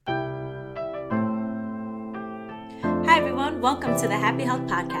Hi everyone, welcome to the Happy Health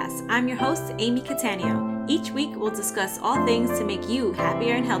Podcast. I'm your host, Amy Catania. Each week we'll discuss all things to make you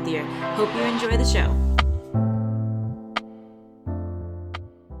happier and healthier. Hope you enjoy the show.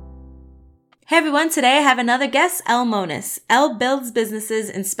 Hey everyone, today I have another guest, Elle Monus. Elle builds businesses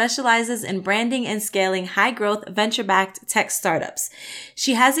and specializes in branding and scaling high-growth, venture-backed tech startups.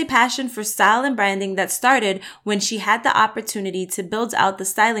 She has a passion for style and branding that started when she had the opportunity to build out the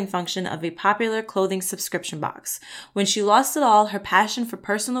styling function of a popular clothing subscription box. When she lost it all, her passion for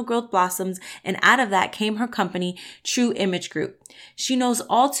personal growth blossomed, and out of that came her company, True Image Group. She knows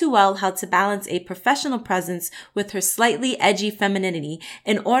all too well how to balance a professional presence with her slightly edgy femininity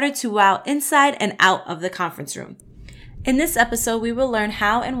in order to wow inside and out of the conference room. In this episode, we will learn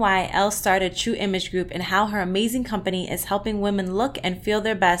how and why Elle started True Image Group and how her amazing company is helping women look and feel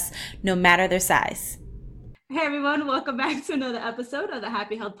their best no matter their size. Hey everyone, welcome back to another episode of the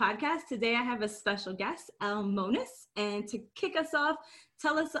Happy Health Podcast. Today I have a special guest, Elle Monus, and to kick us off,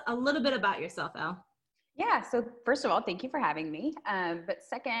 tell us a little bit about yourself, Elle. Yeah. So first of all, thank you for having me. But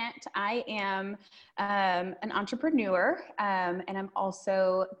second, I am an entrepreneur, and I'm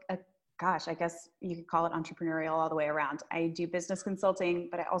also I guess you could call it entrepreneurial all the way around. I do business consulting,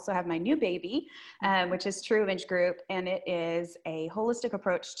 but I also have my new baby, which is True Image Group, and it is a holistic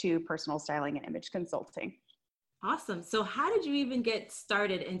approach to personal styling and image consulting. Awesome. So how did you even get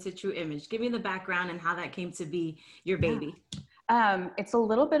started into True Image? Give me the background and how that came to be your baby. It's a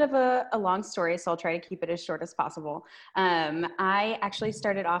little bit of a long story, so I'll try to keep it as short as possible. I actually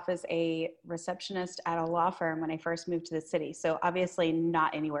started off as a receptionist at a law firm when I first moved to the city. So obviously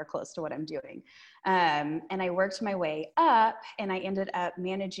not anywhere close to what I'm doing. And I worked my way up and I ended up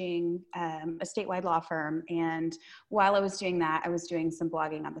managing a statewide law firm. And while I was doing that, I was doing some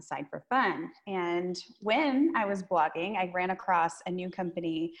blogging on the side for fun. And when I was blogging, I ran across a new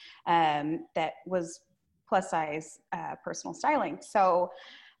company that was plus size personal styling. So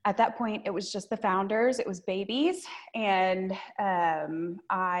at that point, it was just the founders, it was babies. And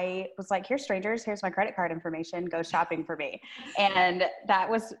I was like, here's strangers, here's my credit card information, go shopping for me. And that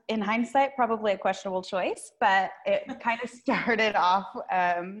was, in hindsight, probably a questionable choice, but it kind of started off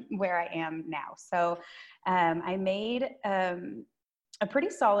where I am now. So I made a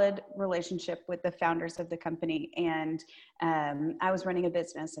pretty solid relationship with the founders of the company. And I was running a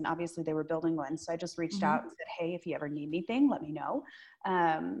business and obviously they were building one. So I just reached out and said, hey, if you ever need anything, let me know.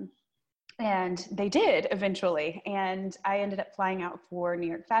 And they did eventually. And I ended up flying out for New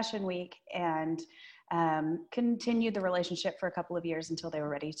York Fashion Week and continued the relationship for a couple of years until they were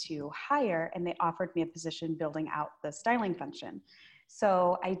ready to hire. And they offered me a position building out the styling function.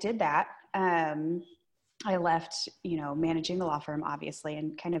 So I did that. I left, managing the law firm, obviously,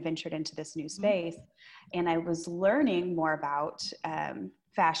 and kind of ventured into this new space. And I was learning more about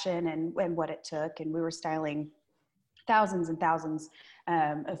fashion and what it took. And we were styling thousands and thousands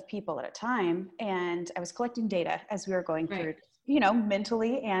of people at a time. And I was collecting data as we were going through,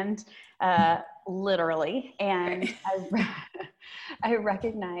 mentally and literally. And I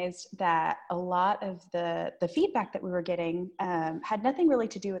recognized that a lot of the feedback that we were getting had nothing really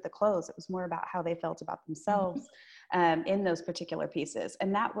to do with the clothes. It was more about how they felt about themselves in those particular pieces.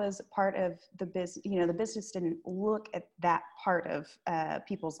 And that was part of the business. The business didn't look at that part of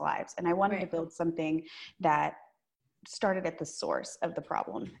people's lives. And I wanted to build something that started at the source of the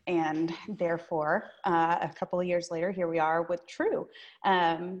problem. And therefore, a couple of years later, here we are with True.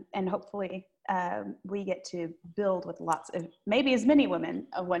 And hopefully we get to build with lots of, maybe as many women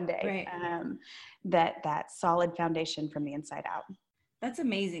one day, that solid foundation from the inside out. That's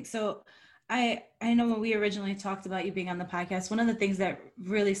amazing. So I know when we originally talked about you being on the podcast, one of the things that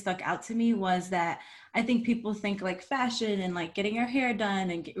really stuck out to me was that I think people think like fashion and like getting our hair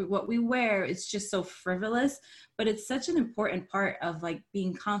done and what we wear is just so frivolous, but it's such an important part of like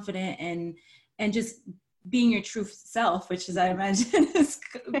being confident and just being your true self, which is, I imagine, is,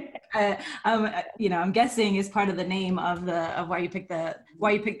 I'm guessing is part of the name of why you picked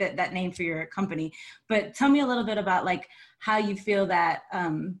that name for your company. But tell me a little bit about like how you feel that,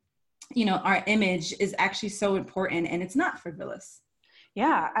 our image is actually so important and it's not frivolous.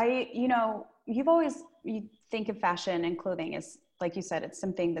 Yeah. You think of fashion and clothing as, like you said, it's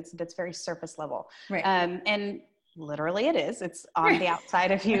something that's very surface level. Right. And literally it's on the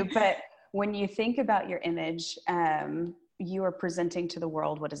outside of you. But when you think about your image, you are presenting to the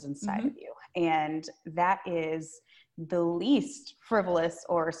world what is inside of you. And that is the least frivolous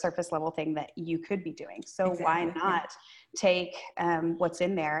or surface level thing that you could be doing. So why not take what's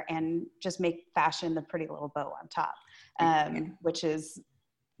in there and just make fashion the pretty little bow on top, which is,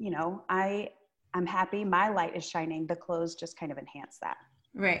 I'm happy my light is shining. The clothes just kind of enhance that.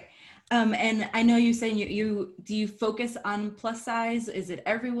 Right. And I know you're saying you do you focus on plus size? Is it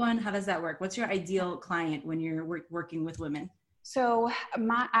everyone? How does that work? What's your ideal client when you're working with women? So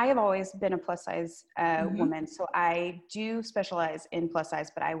I have always been a plus size Mm-hmm. woman. So I do specialize in plus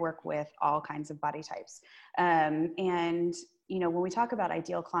size, but I work with all kinds of body types. And when we talk about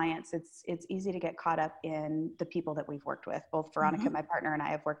ideal clients, it's easy to get caught up in the people that we've worked with. Both Veronica, Mm-hmm. my partner, and I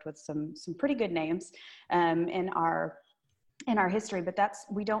have worked with some pretty good names in our history. But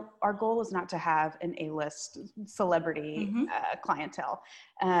we don't. Our goal is not to have an A-list celebrity Mm-hmm. clientele.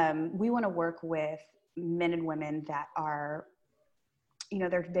 We want to work with men and women that are,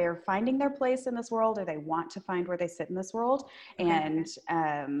 they're finding their place in this world, or they want to find where they sit in this world. Okay.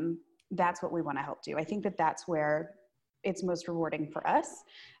 And that's what we want to help do. I think that that's where it's most rewarding for us,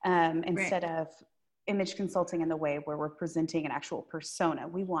 Right. instead of image consulting in the way where we're presenting an actual persona.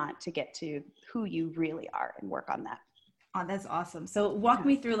 We want to get to who you really are and work on that. Oh, that's awesome. So walk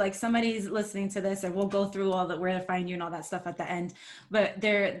me through, like, somebody's listening to this and we'll go through all that, where to find you and all that stuff at the end. But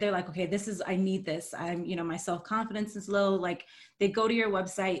they're like, okay, I need this. My self-confidence is low. Like, they go to your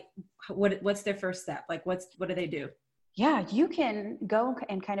website. What's their first step? Like, what do they do? Yeah, you can go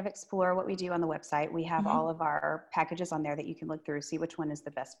and kind of explore what we do on the website. We have Mm-hmm. all of our packages on there that you can look through, see which one is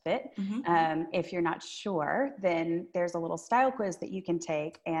the best fit. Mm-hmm. If you're not sure, then there's a little style quiz that you can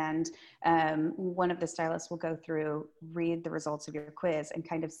take, and one of the stylists will go through, read the results of your quiz, and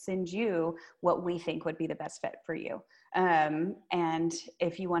kind of send you what we think would be the best fit for you. And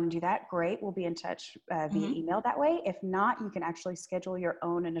if you want to do that, great. We'll be in touch via Mm-hmm. email that way. If not, you can actually schedule your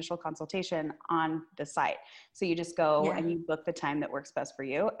own initial consultation on the site. So you just go Yeah. and you book the time that works best for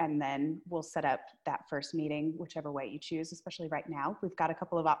you, and then we'll set up that first meeting, whichever way you choose. Especially right now, we've got a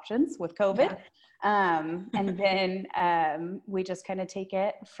couple of options with COVID, Yeah. and then we just kind of take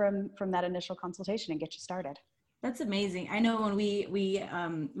it from that initial consultation and get you started. That's amazing. I know when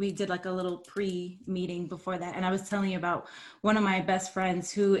we did like a little pre-meeting before that, and I was telling you about one of my best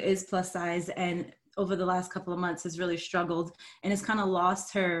friends who is plus size, and over the last couple of months has really struggled and has kind of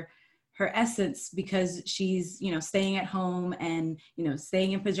lost her essence, because she's, staying at home and,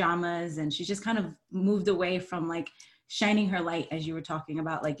 staying in pajamas, and she's just kind of moved away from, like, shining her light, as you were talking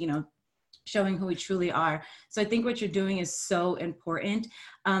about, like, showing who we truly are. So I think what you're doing is so important.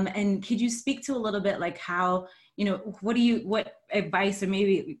 And could you speak to a little bit, like, how, what advice, or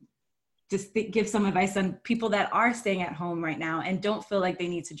maybe just give some advice on people that are staying at home right now and don't feel like they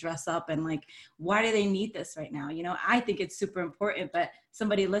need to dress up, and, like, why do they need this right now? I think it's super important, but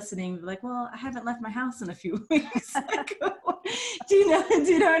somebody listening be like, well, I haven't left my house in a few weeks. Like, do you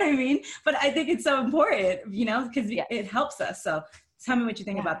know what I mean? But I think it's so important, because it Yes. helps us. So tell me what you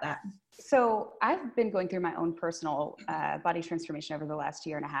think Yeah. about that. So I've been going through my own personal body transformation over the last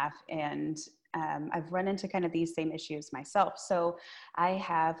year and a half, and I've run into kind of these same issues myself. So I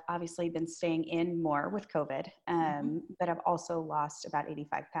have obviously been staying in more with COVID, Mm-hmm. but I've also lost about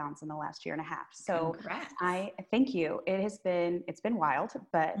 85 pounds in the last year and a half. So Congrats. I thank you. It's been wild,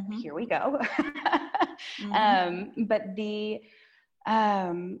 but Mm-hmm. here we go. Mm-hmm. But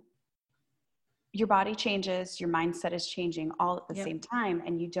um, your body changes, your mindset is changing all at the Yep. same time,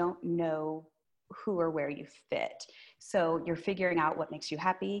 and you don't know who or where you fit. So you're figuring out what makes you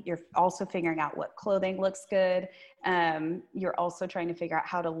happy. You're also figuring out what clothing looks good. You're also trying to figure out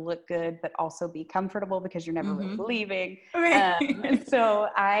how to look good, but also be comfortable, because you're never really Mm-hmm. leaving. Right. And so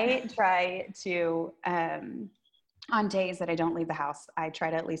I try to, on days that I don't leave the house, I try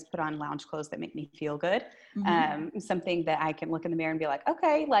to at least put on lounge clothes that make me feel good. Mm-hmm. Something that I can look in the mirror and be like,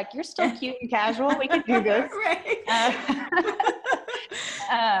 okay, like, you're still cute and casual. We can do this. Right.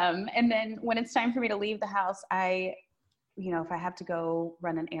 Uh, and then when it's time for me to leave the house, if I have to go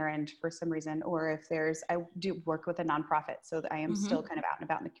run an errand for some reason, or I do work with a nonprofit, so that I am Mm-hmm. still kind of out and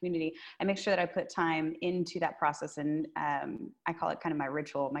about in the community. I make sure that I put time into that process, and I call it kind of my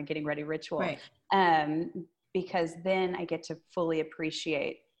ritual, my getting ready ritual. Right. Um, because then I get to fully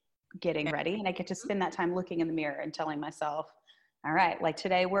appreciate getting ready, and I get to spend that time looking in the mirror and telling myself, all right, like,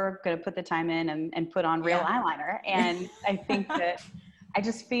 today we're going to put the time in and put on real Yeah. eyeliner. And I think that I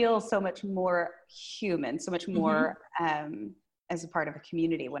just feel so much more human, so much Mm-hmm. more as a part of a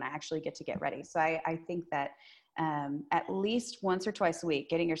community when I actually get to get ready. So I think that at least once or twice a week,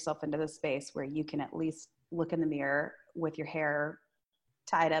 getting yourself into the space where you can at least look in the mirror with your hair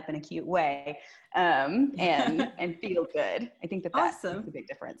tied up in a cute way, and feel good. I think that makes Awesome. a big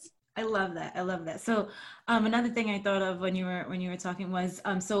difference. I love that. I love that. So, another thing I thought of when you were talking was,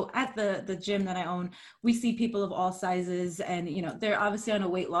 so at the gym that I own, we see people of all sizes, and, they're obviously on a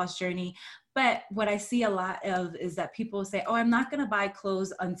weight loss journey. But what I see a lot of is that people say, "Oh, I'm not going to buy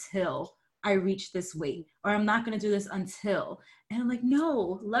clothes until I reach this weight," or "I'm not going to do this until." And I'm like,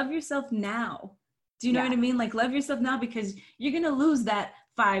 no, love yourself now. Do you know Yeah. what I mean? Like, love yourself now, because you're going to lose that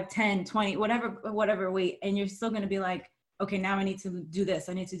 5, 10, 20, whatever weight. And you're still going to be like, okay, now I need to do this.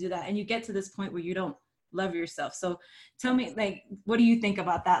 I need to do that. And you get to this point where you don't love yourself. So tell me, like, what do you think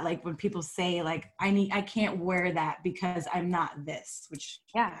about that? Like when people say like, I can't wear that because I'm not this, which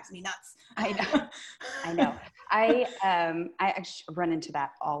drives me nuts. I know. I know. I actually run into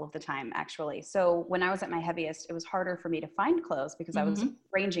that all of the time, actually. So when I was at my heaviest, it was harder for me to find clothes because I was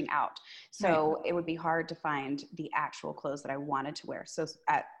ranging out. So it would be hard to find the actual clothes that I wanted to wear. So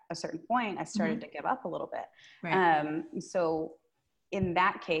at a certain point, I started to give up a little bit. Right. So in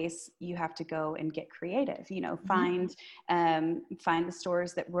that case, you have to go and get creative, find the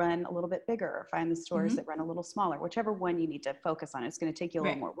stores that run a little bit bigger, or find the stores that run a little smaller, whichever one you need to focus on. It's going to take you a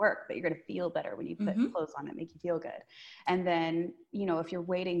little more work, but you're going to feel better when you put clothes on that make you feel good. And then, if you're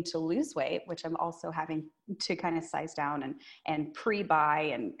waiting to lose weight, which I'm also having to kind of size down and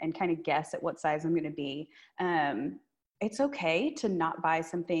pre-buy and kind of guess at what size I'm going to be, it's okay to not buy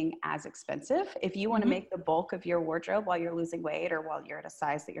something as expensive. If you want to make the bulk of your wardrobe while you're losing weight or while you're at a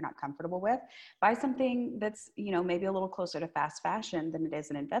size that you're not comfortable with, buy something that's, maybe a little closer to fast fashion than it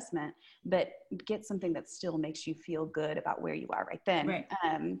is an investment, but get something that still makes you feel good about where you are right then. Right.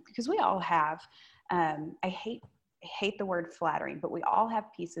 Because we all have, I hate the word flattering, but we all have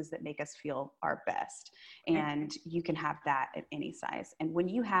pieces that make us feel our best, and you can have that at any size. And when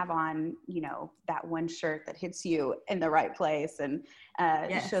you have on, that one shirt that hits you in the right place and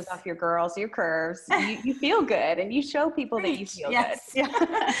shows off your girls, your curves, you feel good, and you show people that you feel good.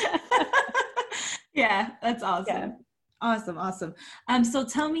 Yeah. Yeah, that's awesome. Yeah. Awesome. So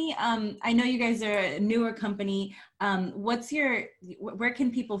tell me, I know you guys are a newer company. Where can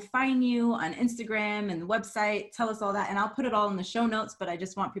people find you on Instagram and the website? Tell us all that. And I'll put it all in the show notes, but I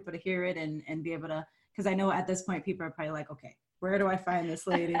just want people to hear it and be able to, because I know at this point, people are probably like, okay, where do I find this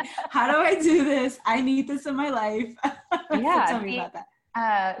lady? How do I do this? I need this in my life. Yeah. So tell me about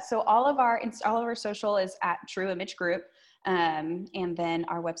that. So all of our social is at True Image Group. And then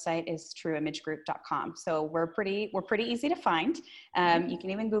our website is trueimagegroup.com. So we're pretty easy to find. You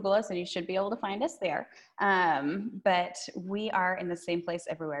can even Google us and you should be able to find us there. But we are in the same place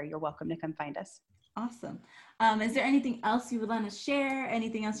everywhere. You're welcome to come find us. Awesome. Is there anything else you would want to share?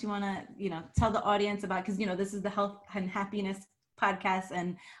 Anything else you want to, tell the audience about? Because, this is the Health and Happiness podcast,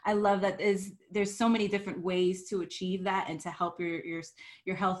 and I love that there's so many different ways to achieve that and to help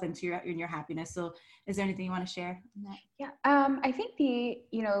your health and your happiness. So is there anything you want to share on that? Yeah. I think the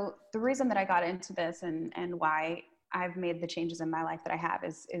reason that I got into this and why I've made the changes in my life that I have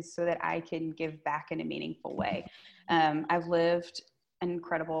is so that I can give back in a meaningful way. I've lived an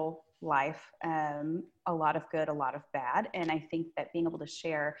incredible life, a lot of good, a lot of bad. And I think that being able to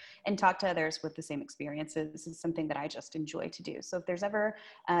share and talk to others with the same experiences is something that I just enjoy to do. So if there's ever,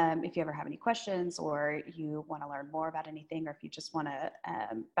 if you ever have any questions or you want to learn more about anything, or if you just want to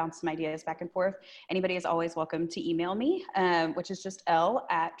bounce some ideas back and forth, anybody is always welcome to email me, which is just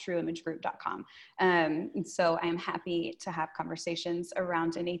Elle@trueimagegroup.com. And so I'm happy to have conversations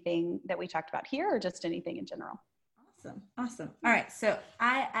around anything that we talked about here or just anything in general. Awesome. All right. So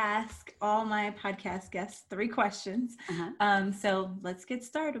I ask all my podcast guests 3 questions. So let's get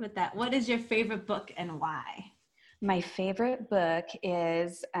started with that. What is your favorite book and why? My favorite book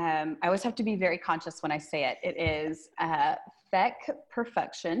is, I always have to be very conscious when I say it. It is Feck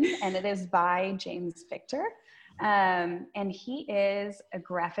Perfection, and it is by James Victor. And he is a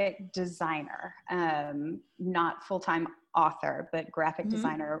graphic designer, not full-time author, but graphic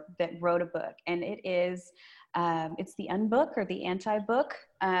designer that wrote a book. And it is, it's the unbook or the anti-book.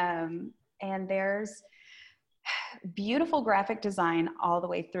 And there's beautiful graphic design all the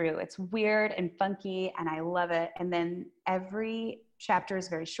way through. It's weird and funky and I love it. And then every chapter is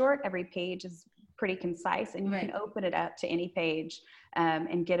very short. Every page is pretty concise, and you can open it up to any page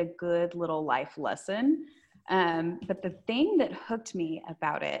and get a good little life lesson. But the thing that hooked me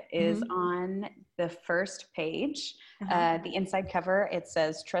about it is on the first page, the inside cover, it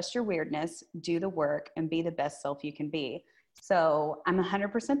says, "Trust your weirdness, do the work, and be the best self you can be." So I'm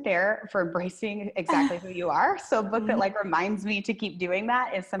 100% there for embracing exactly who you are. So a book that like reminds me to keep doing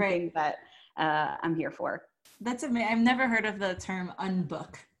that is something that I'm here for. That's amazing. I've never heard of the term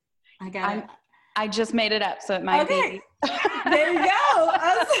unbook. I just made it up, so it might be. There you go.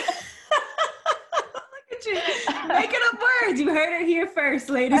 You making up words. You heard it here first,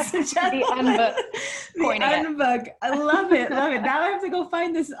 ladies and gentlemen. The unbook. The unbook. I love it. Now I have to go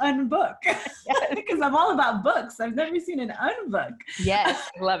find this unbook because I'm all about books. I've never seen an unbook. Yes,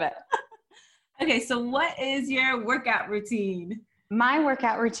 love it. Okay, so what is your workout routine? My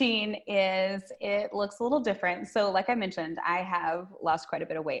workout routine it looks a little different. So like I mentioned, I have lost quite a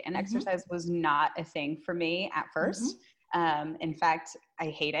bit of weight, and Mm-hmm. exercise was not a thing for me at Mm-hmm. first. In fact, I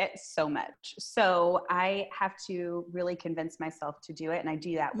hate it so much. So I have to really convince myself to do it. And I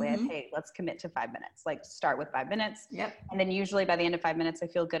do that with, Mm-hmm. hey, let's commit to 5 minutes. Like start with 5 minutes. Yep. And then usually by the end of 5 minutes, I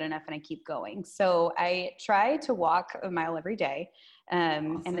feel good enough and I keep going. So I try to walk a mile every day.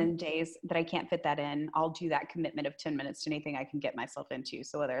 And Awesome. then days that I can't fit that in, I'll do that commitment of 10 minutes to anything I can get myself into.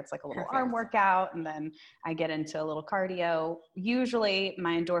 So whether it's like a little arm workout, and then I get into a little cardio, usually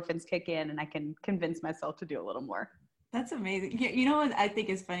my endorphins kick in and I can convince myself to do a little more. That's amazing. You know what I think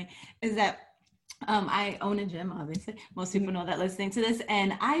is funny is that I own a gym, obviously. Most people know that listening to this,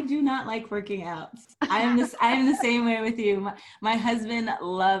 and I do not like working out. I am the same way with you. My husband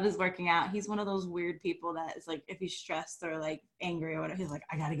loves working out. He's one of those weird people that is like, if he's stressed or like angry or whatever, he's like,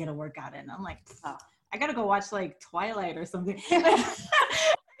 I gotta get a workout in. I'm like, oh, I gotta go watch like Twilight or something. That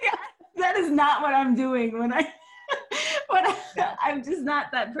is not what I'm doing when I'm just not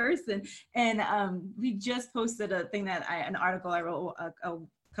that person. And we just posted an article I wrote a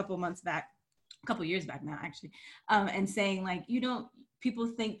couple years back now, actually, and saying like, people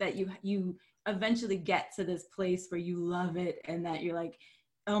think that you eventually get to this place where you love it and that you're like,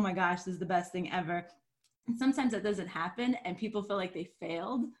 oh my gosh, this is the best thing ever. And sometimes that doesn't happen and people feel like they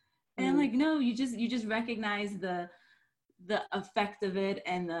failed. And I'm like, no, you just recognize the effect of it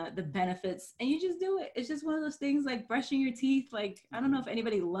and the benefits, and you just do it. It's just one of those things like brushing your teeth. Like, I don't know if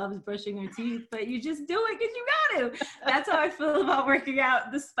anybody loves brushing their teeth, but you just do it because you got to. That's how I feel about working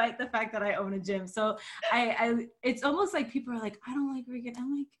out, despite the fact that I own a gym. So I it's almost like people are like, I don't like working.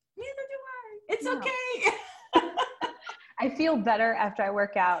 I'm like, neither do I. It's okay. I feel better after I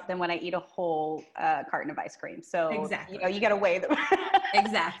work out than when I eat a whole carton of ice cream. So, exactly. You got to weigh them.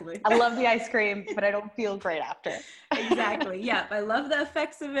 Exactly. I love the ice cream, but I don't feel great after. Exactly. Yeah. I love the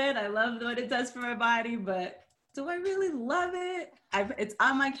effects of it. I love what it does for my body, but do I really love it? It's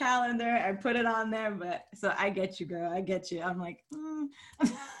on my calendar. I put it on there, but so I get you, girl. I get you. I'm like,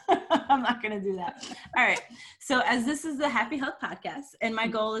 I'm not going to do that. All right. So as this is the Happy Health Podcast, and my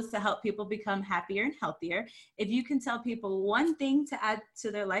goal is to help people become happier and healthier. If you can tell people one thing to add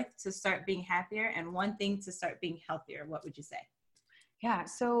to their life to start being happier and one thing to start being healthier, what would you say? Yeah.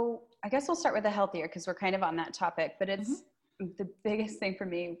 So I guess we'll start with the healthier because we're kind of on that topic, but it's the biggest thing for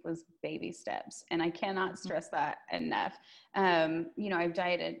me was baby steps. And I cannot stress that enough. I've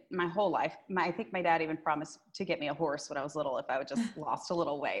dieted my whole life. I think my dad even promised to get me a horse when I was little if I would just lost a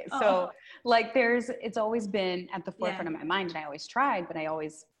little weight. So like it's always been at the forefront of my mind, and I always tried, but I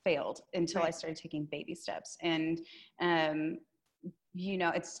always failed until I started taking baby steps. And,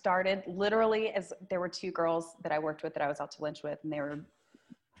 it started literally as there were two girls that I worked with that I was out to lunch with, and they were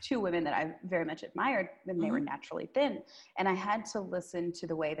two women that I very much admired, and they were naturally thin. And I had to listen to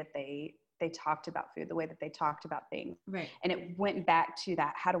the way that they talked about food, the way that they talked about things. Right. And it went back to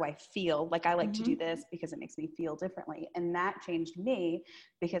that, how do I feel? Like I like to do this because it makes me feel differently. And that changed me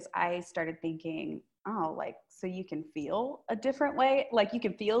because I started thinking, oh, like, so you can feel a different way. Like you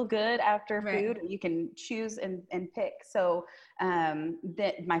can feel good after food, or you can choose and pick. So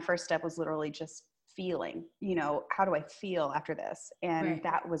that my first step was literally just feeling, how do I feel after this? And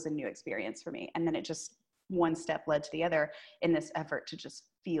that was a new experience for me. And then it just one step led to the other in this effort to just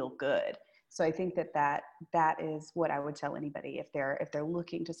feel good. So I think that is what I would tell anybody if they're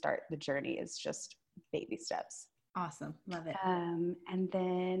looking to start the journey, is just baby steps. Awesome. Love it. And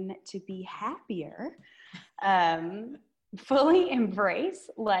then to be happier, fully embrace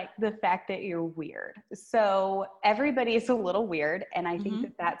like the fact that you're weird. So everybody is a little weird. And I think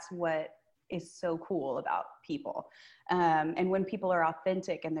that that's what is so cool about people. And when people are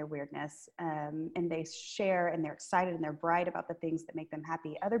authentic in their weirdness, and they share and they're excited and they're bright about the things that make them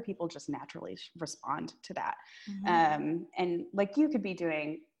happy, other people just naturally respond to that. And like you could be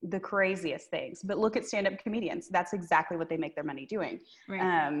doing the craziest things, but look at stand-up comedians. That's exactly what they make their money doing. You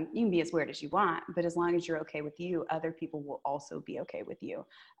can be as weird as you want, but as long as you're okay with you, other people will also be okay with you.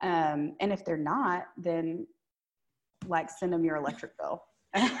 And if they're not, then like send them your electric bill.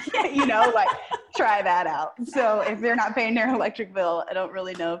 Like try that out. So if they're not paying their electric bill, I don't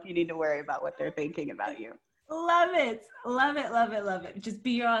really know if you need to worry about what they're thinking about you. Love it. Love it. Love it. Love it. Just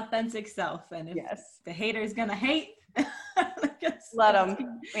be your authentic self. And if the hater's going to hate, let them.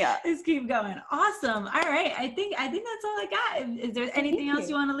 Just keep going. Awesome. All right. I think that's all I got. Is there anything else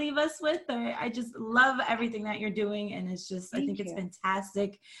you want to leave us with? Or I just love everything that you're doing. And it's just, I think it's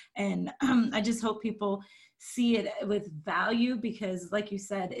fantastic. And I just hope people see it with value, because like you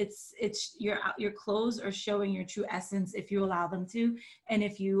said, it's your clothes are showing your true essence if you allow them to. And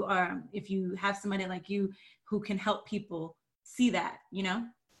if you have somebody like you who can help people see that, you know?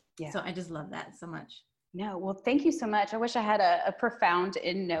 Yeah. So I just love that so much. No, well, thank you so much. I wish I had a profound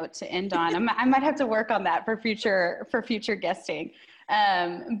end note to end on. I might have to work on that for future guesting.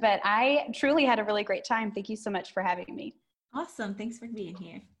 But I truly had a really great time. Thank you so much for having me. Awesome. Thanks for being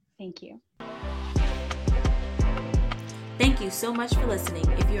here. Thank you. Thank you so much for listening.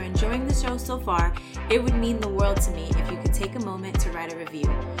 If you're enjoying the show so far, it would mean the world to me if you could take a moment to write a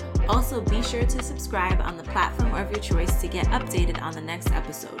review. Also, be sure to subscribe on the platform of your choice to get updated on the next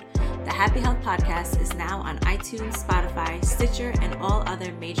episode. The Happy Health Podcast is now on iTunes, Spotify, Stitcher, and all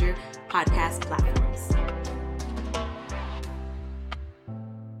other major podcast platforms.